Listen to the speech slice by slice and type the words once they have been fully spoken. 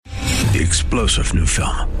The explosive new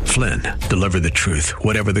film, Flynn, deliver the truth,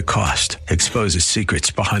 whatever the cost, exposes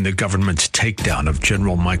secrets behind the government's takedown of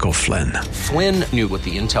General Michael Flynn. Flynn knew what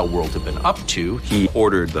the intel world had been up to. He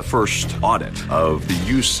ordered the first audit of the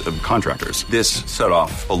use of contractors. This set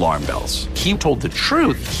off alarm bells. He told the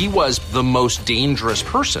truth. He was the most dangerous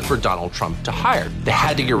person for Donald Trump to hire. They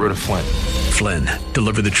had to get rid of Flynn. Flynn,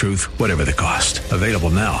 deliver the truth, whatever the cost. Available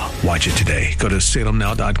now. Watch it today. Go to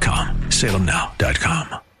salemnow.com.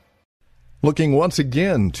 salemnow.com. Looking once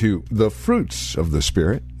again to the fruits of the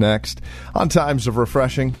Spirit. Next, on Times of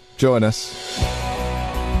Refreshing, join us.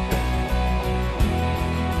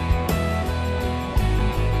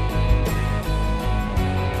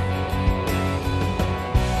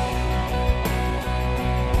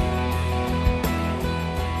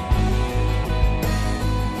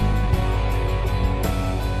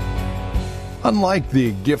 Unlike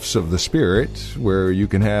the gifts of the Spirit, where you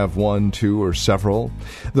can have one, two, or several,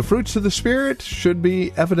 the fruits of the Spirit should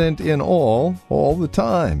be evident in all the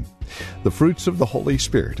time. The fruits of the Holy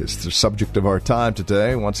Spirit is the subject of our time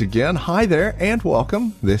today. Once again, hi there and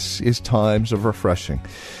welcome. This is Times of Refreshing,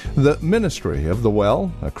 the ministry of The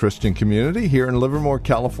Well, a Christian community here in Livermore,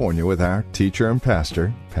 California, with our teacher and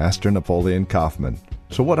pastor, Pastor Napoleon Kaufman.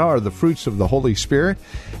 So what are the fruits of the Holy Spirit,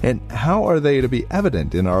 and how are they to be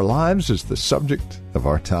evident in our lives is the subject of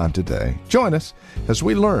our time today. Join us as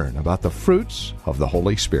we learn about the fruits of the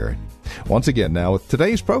Holy Spirit. Once again, now with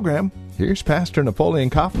today's program, here's Pastor Napoleon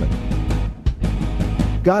Kaufman.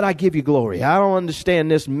 God, I give you glory. I don't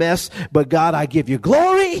understand this mess, but God, I give you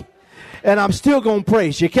glory. And I'm still going to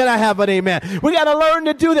praise you. Can I have an amen? We got to learn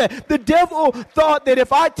to do that. The devil thought that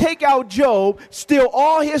if I take out Job, steal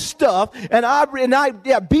all his stuff, and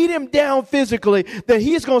I beat him down physically, that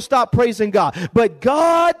he's going to stop praising God. But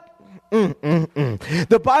God,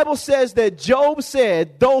 the Bible says that Job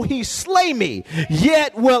said, though he slay me,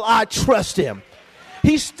 yet will I trust him.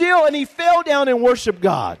 He fell down and worshiped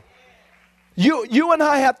God. You and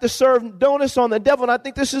I have to serve notice on the devil, and I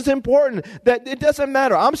think this is important, that it doesn't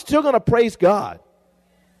matter. I'm still going to praise God.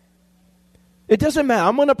 It doesn't matter.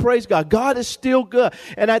 I'm going to praise God. God is still good.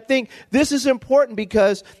 And I think this is important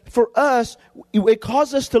because for us, it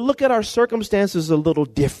causes us to look at our circumstances a little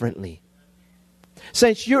differently.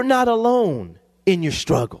 Saints, you're not alone in your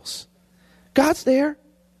struggles. God's there.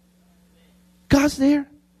 God's there.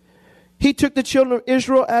 He took the children of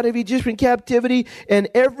Israel out of Egyptian captivity, and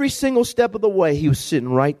every single step of the way, he was sitting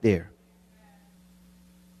right there.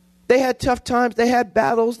 They had tough times. They had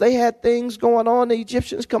battles. They had things going on. The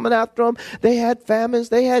Egyptians coming after them. They had famines.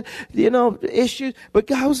 They had, issues. But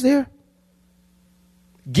God was there,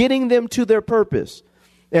 getting them to their purpose.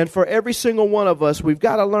 And for every single one of us, we've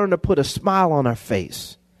got to learn to put a smile on our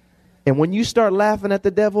face. And when you start laughing at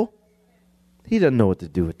the devil, he doesn't know what to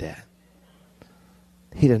do with that.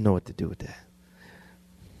 He doesn't know what to do with that.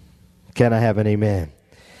 Can I have an amen?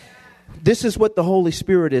 This is what the Holy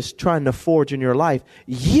Spirit is trying to forge in your life.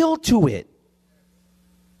 Yield to it.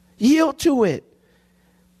 Yield to it.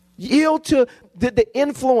 Yield to the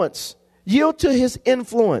influence. Yield to his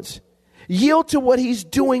influence. Yield to what he's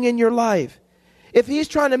doing in your life. If he's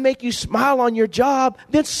trying to make you smile on your job,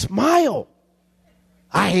 then smile.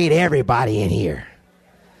 I hate everybody in here.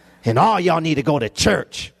 And all y'all need to go to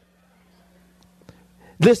church.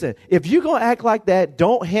 Listen, if you're going to act like that,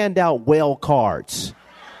 don't hand out well cards.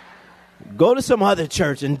 Go to some other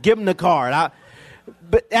church and give them the card.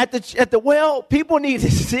 But at the well, people need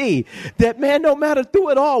to see that, man, no matter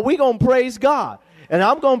through it all, we're going to praise God. And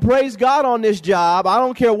I'm going to praise God on this job. I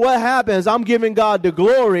don't care what happens. I'm giving God the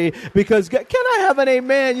glory because, can I have an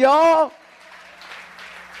amen, y'all?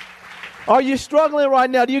 Are you struggling right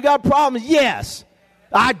now? Do you got problems? Yes,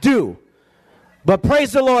 I do. But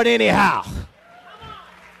praise the Lord anyhow.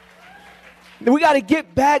 We got to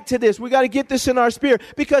get back to this. We got to get this in our spirit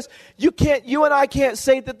because you and I can't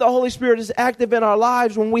say that the Holy Spirit is active in our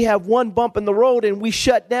lives when we have one bump in the road and we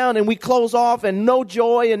shut down and we close off and no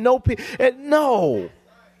joy and no peace. No.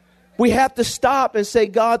 We have to stop and say,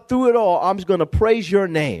 God, through it all, I'm just going to praise your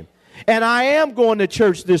name. And I am going to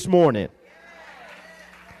church this morning.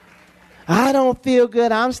 I don't feel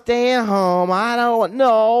good. I'm staying home. I don't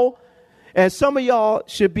know. And some of y'all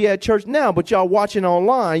should be at church now, but y'all watching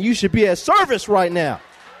online, you should be at service right now.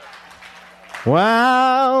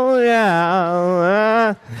 Wow,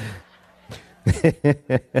 yeah.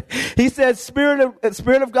 He said, Spirit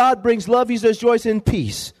of God brings love. He says, joy and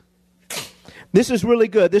peace. This is really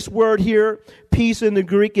good. This word here, peace in the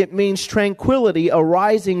Greek, it means tranquility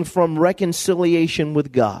arising from reconciliation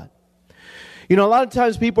with God. You know, a lot of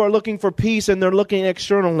times people are looking for peace and they're looking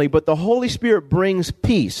externally, but the Holy Spirit brings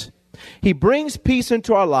peace. He brings peace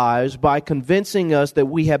into our lives by convincing us that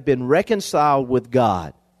we have been reconciled with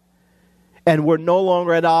God and we're no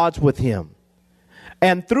longer at odds with Him.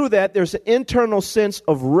 And through that, there's an internal sense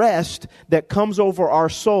of rest that comes over our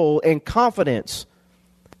soul and confidence.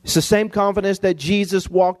 It's the same confidence that Jesus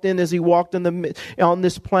walked in as He walked on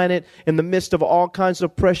this planet in the midst of all kinds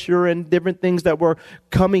of pressure and different things that were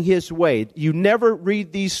coming His way. You never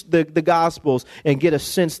read the Gospels and get a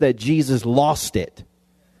sense that Jesus lost it.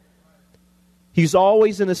 He's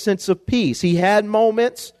always in a sense of peace. He had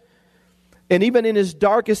moments, and even in His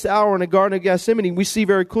darkest hour in the Garden of Gethsemane, we see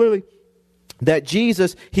very clearly that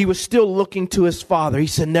Jesus, He was still looking to His Father. He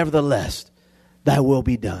said, nevertheless, thy will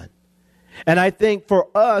be done. And I think for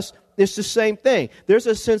us, it's the same thing. There's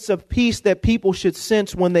a sense of peace that people should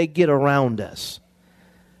sense when they get around us.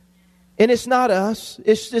 And it's not us.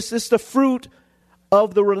 It's the fruit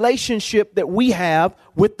of the relationship that we have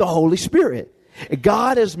with the Holy Spirit.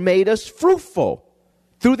 God has made us fruitful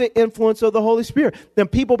through the influence of the Holy Spirit. Then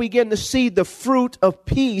people begin to see the fruit of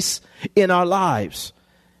peace in our lives.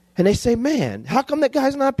 And they say, man, how come that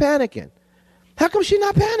guy's not panicking? How come she's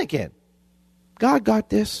not panicking? God got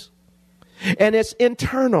this. And it's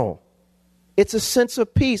internal. It's a sense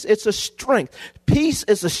of peace. It's a strength. Peace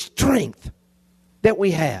is a strength that we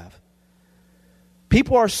have.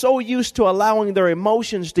 People are so used to allowing their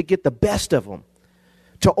emotions to get the best of them,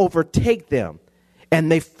 to overtake them. And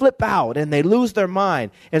they flip out and they lose their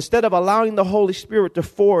mind. Instead of allowing the Holy Spirit to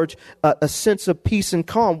forge a sense of peace and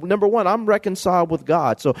calm. Number one, I'm reconciled with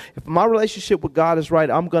God. So if my relationship with God is right,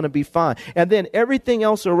 I'm going to be fine. And then everything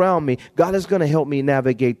else around me, God is going to help me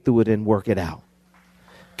navigate through it and work it out.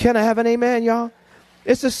 Can I have an amen, y'all?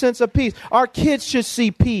 It's a sense of peace. Our kids should see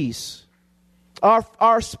peace.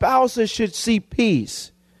 Our spouses should see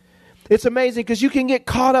peace. It's amazing because you can get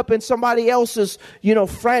caught up in somebody else's,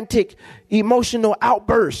 frantic, emotional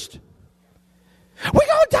outburst. We're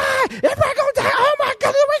going to die. Everybody going to die. Oh, my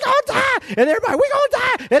goodness, we're going to die. And everybody, we're going to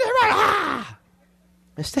die. And everybody,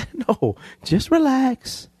 Instead, no, just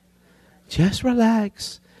relax. Just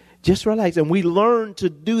relax. Just relax. And we learn to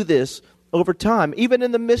do this over time. Even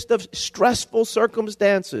in the midst of stressful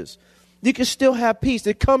circumstances, you can still have peace.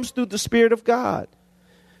 It comes through the Spirit of God.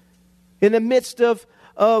 In the midst of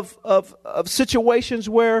situations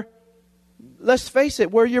where, let's face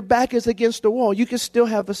it, where your back is against the wall, you can still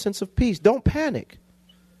have a sense of peace. Don't panic.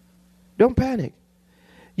 Don't panic.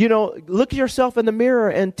 Look at yourself in the mirror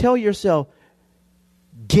and tell yourself,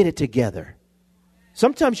 get it together.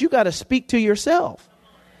 Sometimes you got to speak to yourself.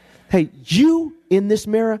 Hey, you in this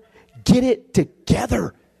mirror, get it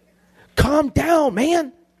together. Calm down,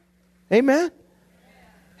 man. Amen.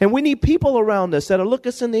 And we need people around us that'll look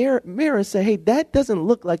us in the mirror and say, hey, that doesn't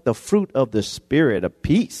look like the fruit of the Spirit of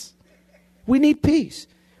peace. We need peace.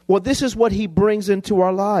 Well, this is what He brings into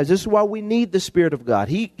our lives. This is why we need the Spirit of God.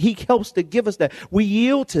 He helps to give us that. We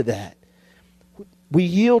yield to that. We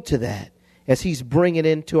yield to that as He's bringing it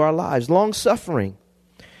into our lives. Long-suffering.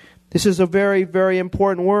 This is a very, very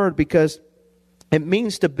important word because it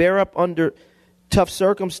means to bear up under tough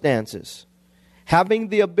circumstances. Having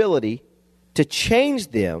the ability to change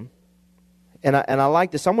them, and I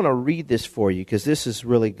like this. I'm going to read this for you because this is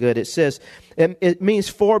really good. It says, it means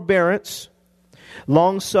forbearance,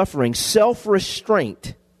 long-suffering,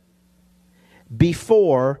 self-restraint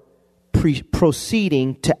before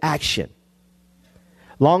proceeding to action.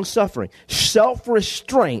 Long-suffering,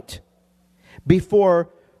 self-restraint before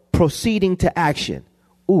proceeding to action.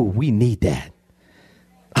 Ooh, we need that.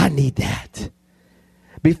 I need that.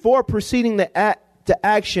 Before proceeding to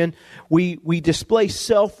action, we display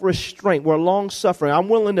self-restraint. We're long-suffering. I'm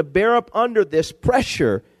willing to bear up under this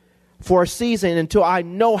pressure for a season until I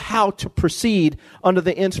know how to proceed under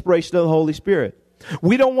the inspiration of the Holy Spirit.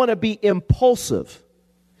 We don't want to be impulsive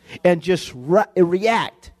and just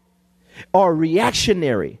react or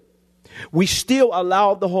reactionary. We still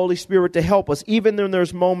allow the Holy Spirit to help us, even when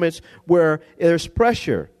there's moments where there's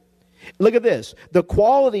pressure. Look at this. The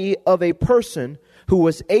quality of a person who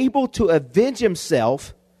was able to avenge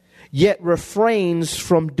himself, yet refrains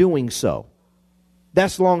from doing so.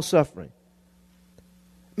 That's long-suffering.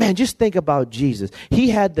 Man, just think about Jesus. He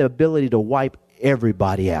had the ability to wipe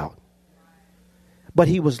everybody out. But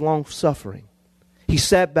He was long-suffering. He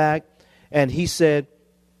sat back and He said,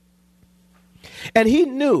 and He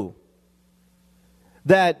knew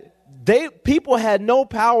that people had no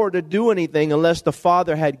power to do anything unless the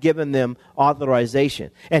Father had given them authorization.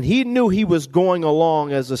 And He knew He was going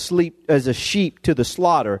along as a sheep to the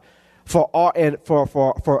slaughter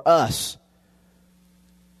for us.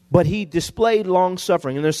 But he displayed long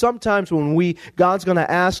suffering. And there's sometimes when God's going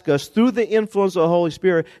to ask us through the influence of the Holy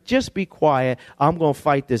Spirit, just be quiet. I'm going to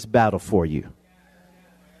fight this battle for you.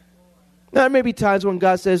 Now, there may be times when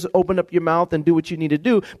God says, open up your mouth and do what you need to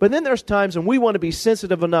do. But then there's times when we want to be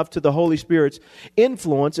sensitive enough to the Holy Spirit's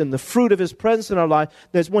influence and the fruit of his presence in our life.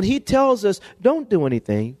 That's when he tells us, don't do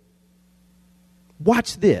anything.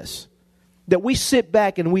 Watch this. That we sit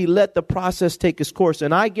back and we let the process take its course.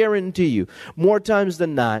 And I guarantee you, more times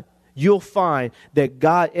than not, you'll find that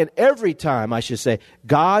God, and every time I should say,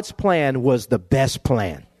 God's plan was the best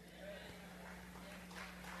plan.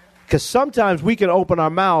 Because sometimes we can open our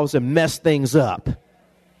mouths and mess things up.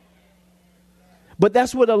 But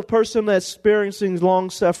that's what a person that's experiencing long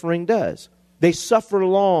suffering does. They suffer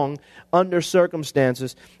long under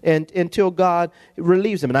circumstances and until God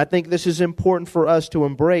relieves them. And I think this is important for us to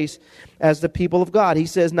embrace as the people of God. He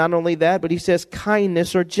says not only that, but he says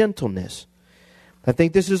kindness or gentleness. I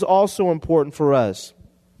think this is also important for us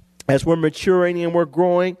as we're maturing and we're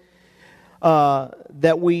growing,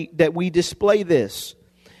 that we display this.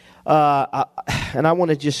 And I want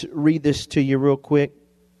to just read this to you real quick.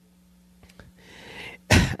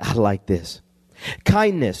 I like this.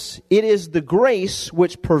 Kindness, it is the grace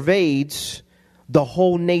which pervades the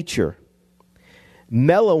whole nature,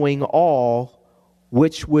 mellowing all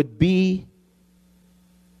which would be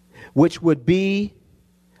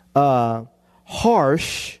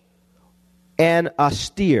harsh and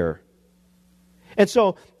austere. And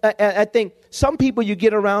so I think some people, you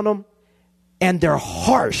get around them and they're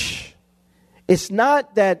harsh. It's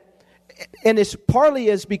not that, and it's partly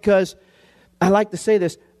is because, I like to say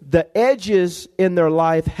this, the edges in their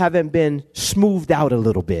life haven't been smoothed out a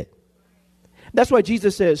little bit. That's why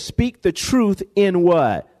Jesus says, speak the truth in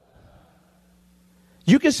what?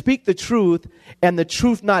 You can speak the truth and the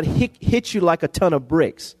truth not hit you like a ton of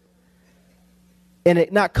bricks. And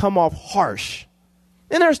it not come off harsh.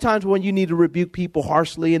 And there's times when you need to rebuke people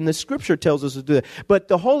harshly, and the scripture tells us to do that. But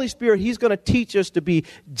the Holy Spirit, he's going to teach us to be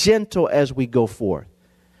gentle as we go forth.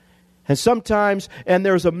 And sometimes, and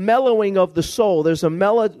there's a mellowing of the soul. There's a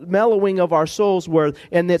mellowing of our souls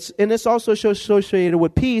and it's also associated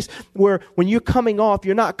with peace, where when you're coming off,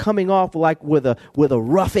 you're not coming off like with a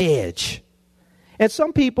rough edge. And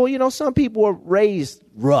some people are raised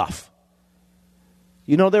rough.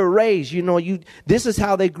 They're raised, this is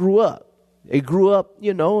how they grew up. They grew up,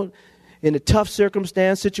 in a tough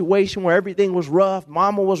situation where everything was rough.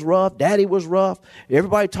 Mama was rough. Daddy was rough.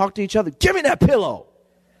 Everybody talked to each other. Give me that pillow.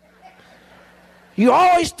 You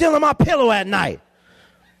always stealing my pillow at night.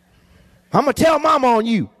 I'm going to tell mama on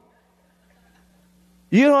you.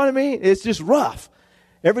 You know what I mean? It's just rough.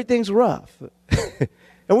 Everything's rough.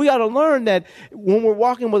 And we got to learn that when we're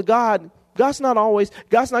walking with God, God's not going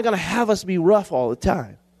to have us be rough all the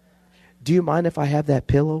time. Do you mind if I have that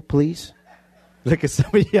pillow, please? Look at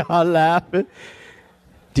some of y'all laughing.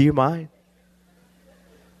 Do you mind?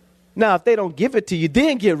 Now, if they don't give it to you,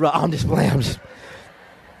 then get rough. I'm just playing.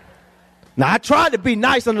 Now, I tried to be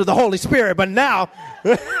nice under the Holy Spirit, but now.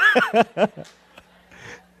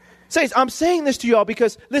 Saints, I'm saying this to y'all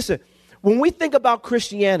because, listen, when we think about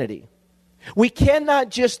Christianity, we cannot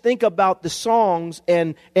just think about the songs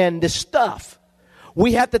and the stuff.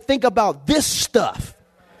 We have to think about this stuff.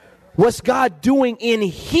 What's God doing in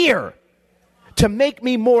here to make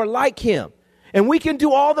me more like him? And we can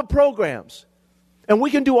do all the programs. And we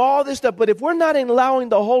can do all this stuff, but if we're not allowing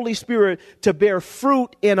the Holy Spirit to bear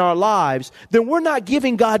fruit in our lives, then we're not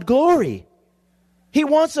giving God glory. He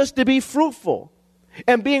wants us to be fruitful.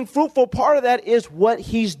 And being fruitful, part of that is what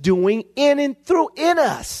he's doing in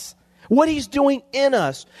us. What he's doing in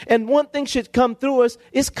us. And one thing should come through us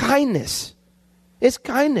is kindness. It's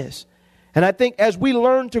kindness. And I think as we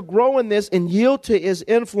learn to grow in this and yield to his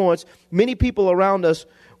influence, many people around us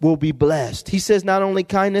will be blessed. He says not only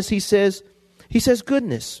kindness, he says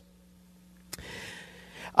goodness.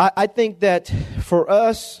 I think that for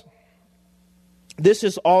us, this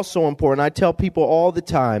is also important. I tell people all the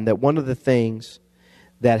time that one of the things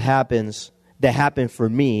that happened for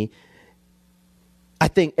me, I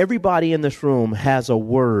think everybody in this room has a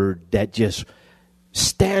word that just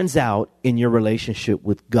stands out in your relationship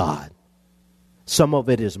with God. Some of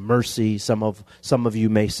it is mercy. Some of you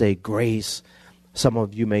may say grace. Some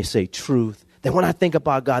of you may say truth. That when I think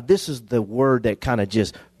about God, this is the word that kind of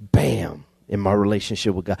just bam in my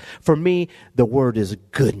relationship with God. For me, the word is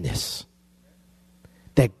goodness.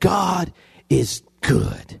 That God is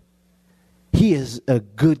good. He is a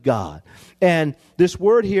good God. And this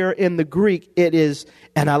word here in the Greek, it is,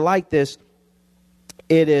 and I like this,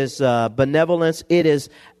 it is benevolence. It is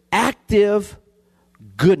active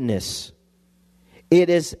goodness. It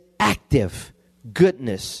is active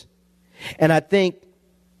goodness. And I think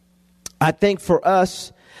for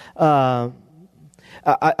us, I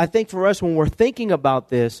think for us when we're thinking about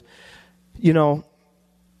this, you know,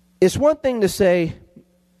 it's one thing to say,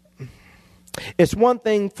 it's one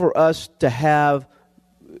thing for us to have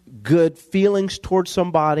good feelings towards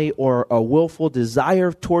somebody or a willful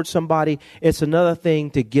desire towards somebody. It's another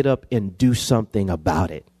thing to get up and do something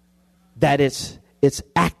about it. That it's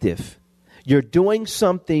active. You're doing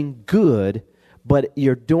something good, but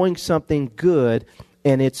you're doing something good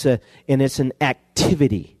and it's an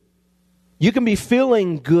activity. You can be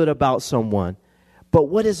feeling good about someone, but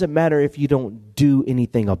what does it matter if you don't do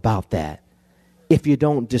anything about that? If you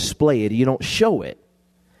don't display it, you don't show it.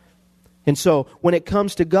 And so when it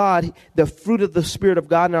comes to God, the fruit of the Spirit of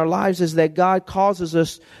God in our lives is that God causes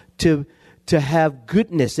us to have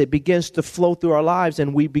goodness. It begins to flow through our lives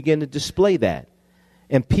and we begin to display that.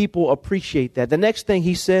 And people appreciate that. The next thing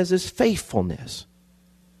he says is faithfulness.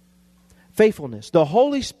 Faithfulness. The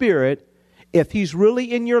Holy Spirit, if he's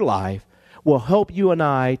really in your life, will help you and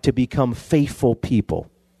I to become faithful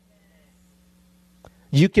people.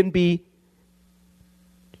 You can be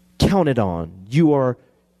counted on. You are,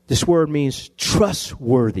 this word means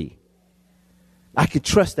trustworthy. I could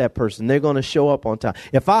trust that person. They're going to show up on time.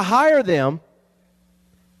 If I hire them,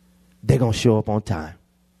 they're going to show up on time.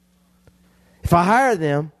 If I hire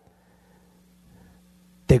them,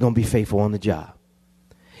 they're going to be faithful on the job.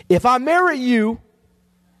 If I marry you,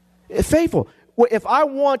 faithful. If I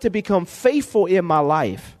want to become faithful in my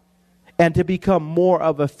life and to become more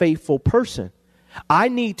of a faithful person, I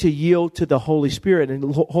need to yield to the Holy Spirit. And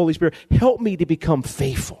the Holy Spirit, help me to become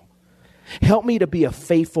faithful. Help me to be a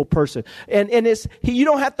faithful person. And you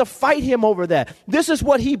don't have to fight him over that. This is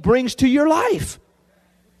what he brings to your life.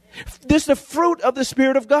 This is the fruit of the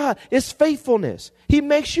Spirit of God. It's faithfulness. He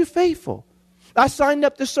makes you faithful. I signed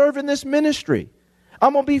up to serve in this ministry.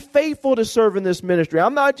 I'm going to be faithful to serve in this ministry.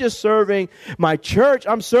 I'm not just serving my church.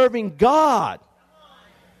 I'm serving God,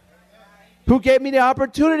 who gave me the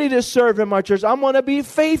opportunity to serve in my church. I'm going to be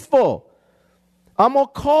faithful. I'm going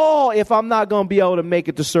to call if I'm not going to be able to make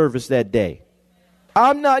it to service that day.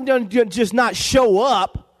 I'm not going to just not show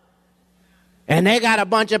up and they got a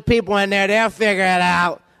bunch of people in there. They'll figure it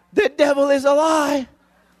out. The devil is a lie.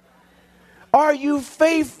 Are you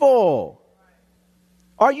faithful?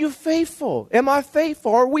 Are you faithful? Am I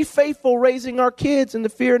faithful? Are we faithful raising our kids in the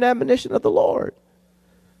fear and admonition of the Lord?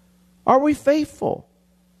 Are we faithful?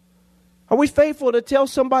 Are we faithful to tell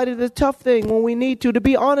somebody the tough thing when we need to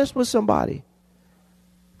be honest with somebody?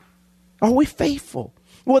 Are we faithful?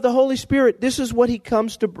 Well, the Holy Spirit, this is what he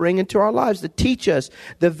comes to bring into our lives, to teach us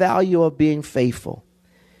the value of being faithful.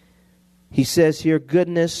 He says here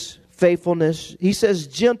goodness, faithfulness. He says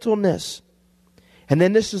gentleness. And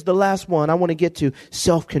then this is the last one I want to get to,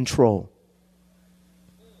 self-control.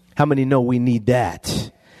 How many know we need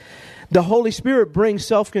that? The Holy Spirit brings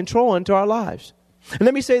self-control into our lives. And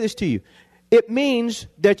let me say this to you. It means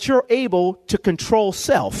that you're able to control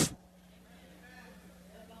self.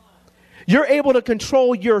 You're able to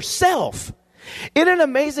control yourself. Isn't it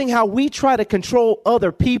amazing how we try to control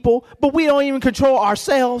other people, but we don't even control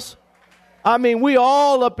ourselves? I mean, we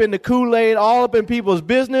all up in the Kool-Aid, all up in people's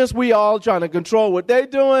business. We all trying to control what they're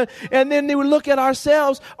doing. And then they would look at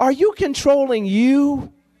ourselves. Are you controlling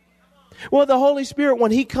you? Well, the Holy Spirit,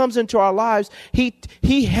 when he comes into our lives,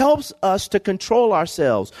 he helps us to control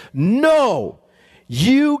ourselves. No,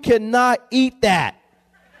 you cannot eat that.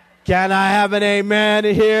 Can I have an amen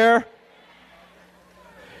here?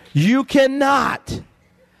 You cannot.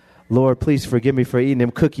 Lord, please forgive me for eating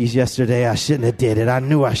them cookies yesterday. I shouldn't have did it. I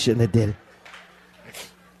knew I shouldn't have did it.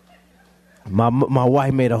 My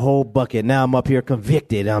wife made a whole bucket. Now I'm up here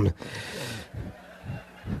convicted.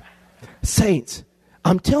 Saints,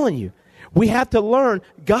 I'm telling you, we have to learn.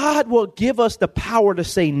 God will give us the power to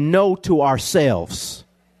say no to ourselves.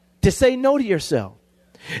 To say no to yourself.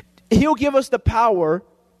 He'll give us the power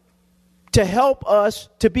to help us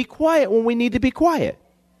to be quiet when we need to be quiet.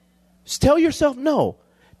 Just tell yourself no.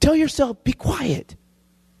 Tell yourself, be quiet.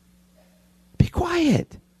 Be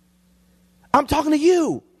quiet. I'm talking to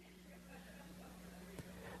you.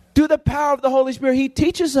 Through the power of the Holy Spirit, he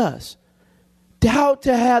teaches us how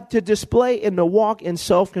to display and to walk in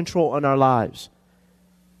self-control in our lives.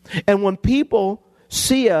 And when people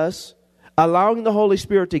see us allowing the Holy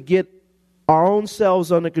Spirit to get our own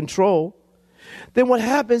selves under control, then what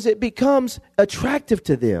happens, it becomes attractive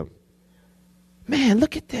to them. Man,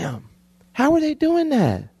 look at them. How are they doing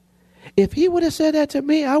that? If he would have said that to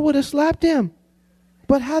me, I would have slapped him.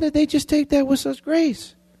 But how did they just take that with such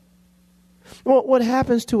grace? Well, what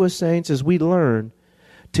happens to us, saints, is we learn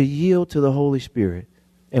to yield to the Holy Spirit.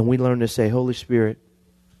 And we learn to say, Holy Spirit,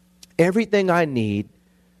 everything I need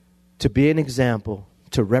to be an example,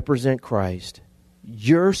 to represent Christ,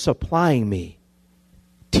 you're supplying me.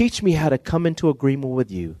 Teach me how to come into agreement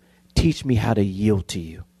with you. Teach me how to yield to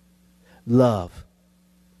you. Love,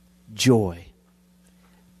 joy,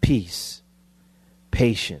 peace,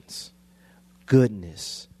 patience,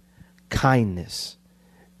 goodness, kindness,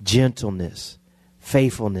 gentleness,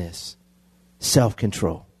 faithfulness,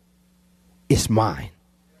 self-control. It's mine.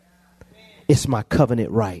 It's my covenant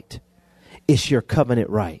right. It's your covenant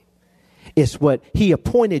right. It's what he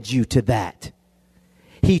appointed you to that.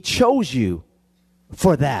 He chose you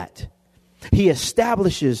for that. He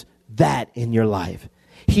establishes that in your life.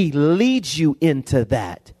 He leads you into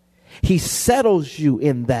that. He settles you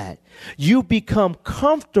in that. You become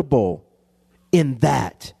comfortable in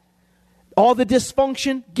that. All the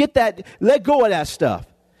dysfunction, get that, let go of that stuff.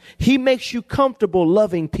 He makes you comfortable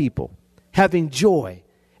loving people, having joy,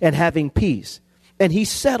 and having peace. And he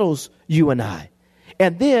settles you and I.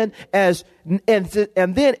 And then as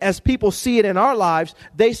people see it in our lives,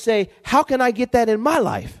 they say, how can I get that in my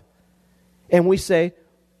life? And we say,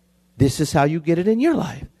 this is how you get it in your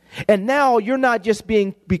life. And now you're not just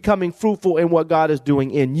becoming fruitful in what God is doing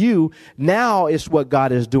in you. Now it's what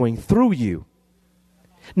God is doing through you.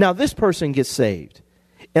 Now this person gets saved.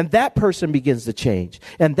 And that person begins to change.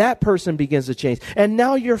 And that person begins to change. And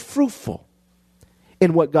now you're fruitful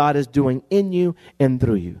in what God is doing in you and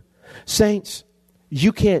through you. Saints,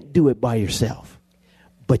 you can't do it by yourself,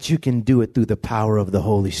 but you can do it through the power of the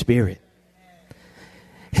Holy Spirit.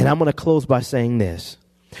 And I'm going to close by saying this.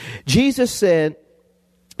 Jesus said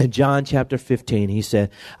in John chapter 15, he said,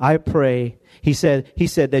 I pray, he said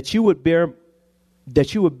that you would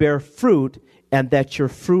bear fruit, and that your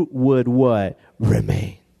fruit would what?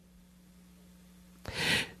 Remain.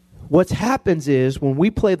 What happens is when we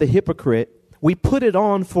play the hypocrite, we put it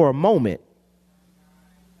on for a moment.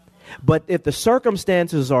 But if the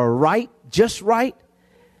circumstances are right, just right,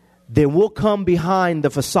 then we'll come behind the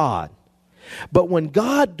facade. But when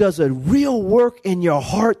God does a real work in your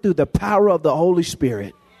heart through the power of the Holy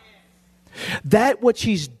Spirit, that which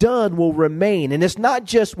he's done will remain. And it's not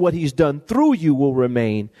just what he's done through you will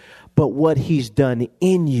remain, but what he's done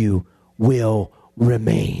in you will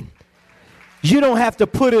remain. You don't have to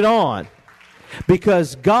put it on,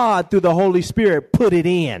 because God, through the Holy Spirit, put it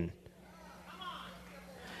in.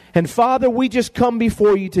 And Father, we just come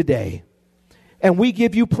before you today, and we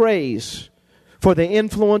give you praise for the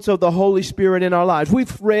influence of the Holy Spirit in our lives.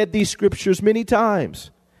 We've read these scriptures many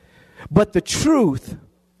times, but the truth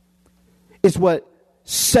is what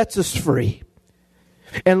sets us free.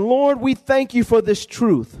 And Lord, we thank you for this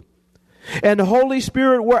truth. And Holy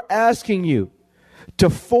Spirit, we're asking you to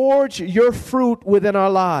forge your fruit within our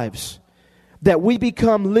lives, that we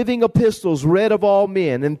become living epistles read of all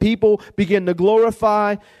men, and people begin to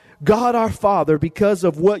glorify God our Father because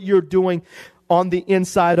of what you're doing on the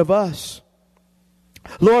inside of us.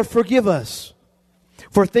 Lord, forgive us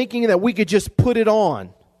for thinking that we could just put it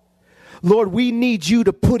on. Lord, we need you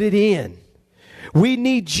to put it in. We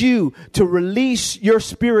need you to release your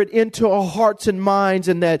Spirit into our hearts and minds,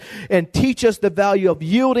 and teach us the value of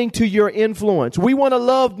yielding to your influence. We want to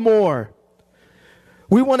love more.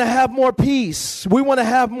 We want to have more peace. We want to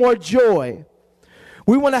have more joy.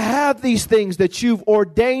 We want to have these things that you've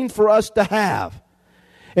ordained for us to have.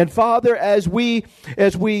 And Father, as we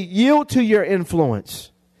yield to your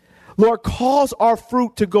influence, Lord, cause our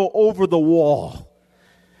fruit to go over the wall.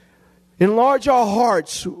 Enlarge our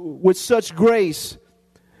hearts with such grace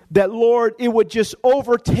that, Lord, it would just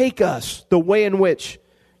overtake us the way in which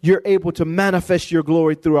you're able to manifest your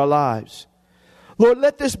glory through our lives. Lord,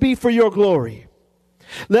 let this be for your glory.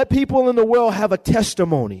 Let people in the world have a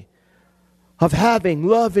testimony of having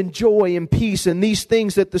love and joy and peace and these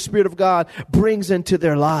things that the Spirit of God brings into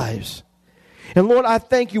their lives. And Lord, I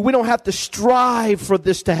thank you. We don't have to strive for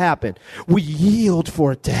this to happen. We yield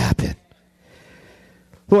for it to happen.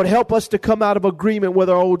 Lord, help us to come out of agreement with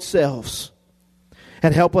our old selves,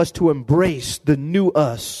 and help us to embrace the new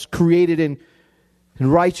us created in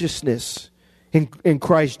righteousness in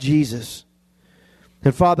Christ Jesus.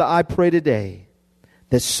 And Father, I pray today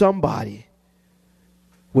that somebody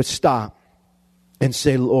would stop and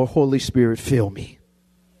say, Lord, Holy Spirit, fill me.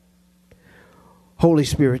 Holy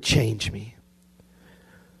Spirit, change me.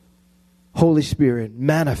 Holy Spirit,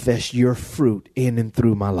 manifest your fruit in and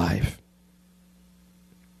through my life.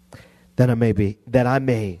 That I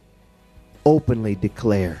may openly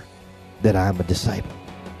declare that I am a disciple.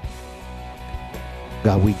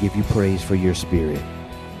 God, we give you praise for your Spirit,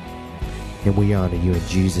 and we honor you in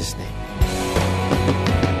Jesus' name.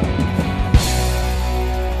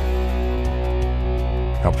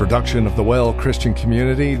 A production of the Well Christian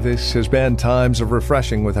Community. This has been Times of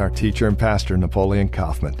Refreshing with our teacher and pastor, Napoleon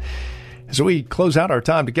Kaufman. As we close out our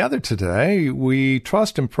time together today, we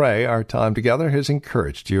trust and pray our time together has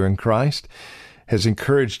encouraged you in Christ, has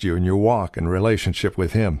encouraged you in your walk and relationship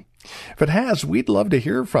with Him. If it has, we'd love to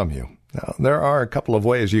hear from you. Now, there are a couple of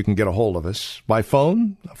ways you can get a hold of us. By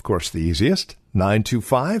phone, of course, the easiest,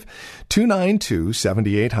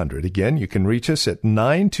 925-292-7800. Again, you can reach us at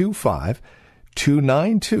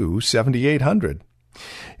 925-292-7800.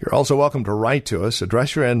 You're also welcome to write to us.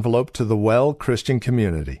 Address your envelope to the Well Christian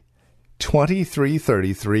Community,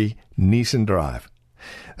 2333 Neeson Drive.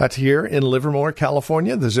 That's here in Livermore,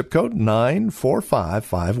 California, the zip code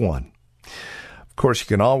 94551. Of course, you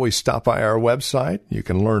can always stop by our website. You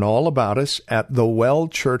can learn all about us at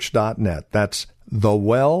thewellchurch.net. That's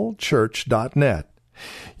thewellchurch.net.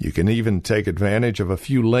 You can even take advantage of a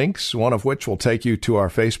few links, one of which will take you to our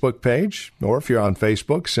Facebook page, or if you're on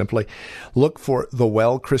Facebook, simply look for The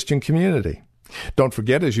Well Christian Community. Don't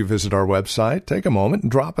forget, as you visit our website, take a moment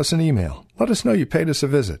and drop us an email. Let us know you paid us a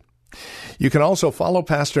visit. You can also follow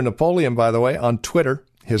Pastor Napoleon, by the way, on Twitter.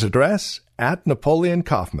 His address, @Napoleon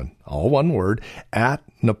Kaufman, all one word,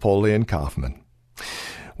 @Napoleon Kaufman.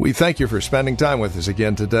 We thank you for spending time with us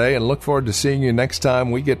again today and look forward to seeing you next time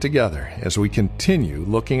we get together as we continue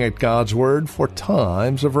looking at God's Word for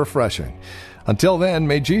times of refreshing. Until then,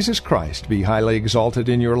 may Jesus Christ be highly exalted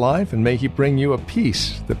in your life, and may He bring you a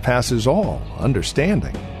peace that passes all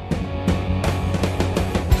understanding.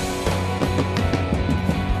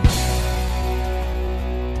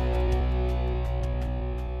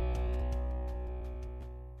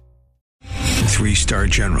 Three-star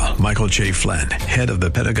General Michael J. Flynn, head of the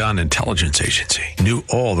Pentagon Intelligence Agency, knew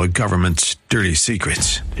all the government's dirty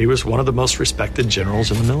secrets. He was one of the most respected generals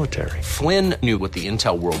in the military. Flynn knew what the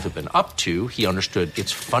intel world had been up to. He understood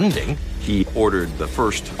its funding. He ordered the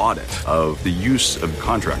first audit of the use of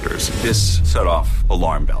contractors. This set off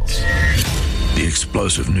alarm bells. The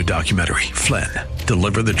explosive new documentary, Flynn,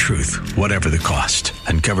 Deliver the Truth, Whatever the Cost,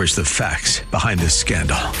 uncovers the facts behind this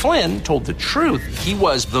scandal. Flynn told the truth. He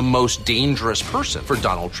was the most dangerous person for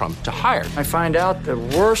Donald Trump to hire. I find out the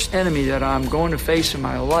worst enemy that I'm going to face in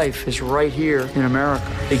my life is right here in America.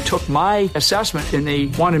 They took my assessment and they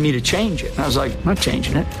wanted me to change it. And I was like, I'm not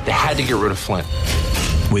changing it. They had to get rid of Flynn.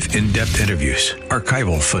 With in-depth interviews,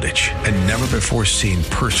 archival footage, and never-before-seen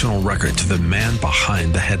personal records of the man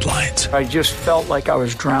behind the headlines. I just felt like I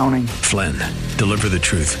was drowning. Flynn, Deliver the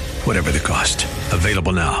Truth, Whatever the Cost.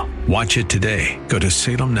 Available now. Watch it today. Go to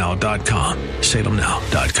salemnow.com.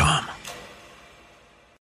 salemnow.com.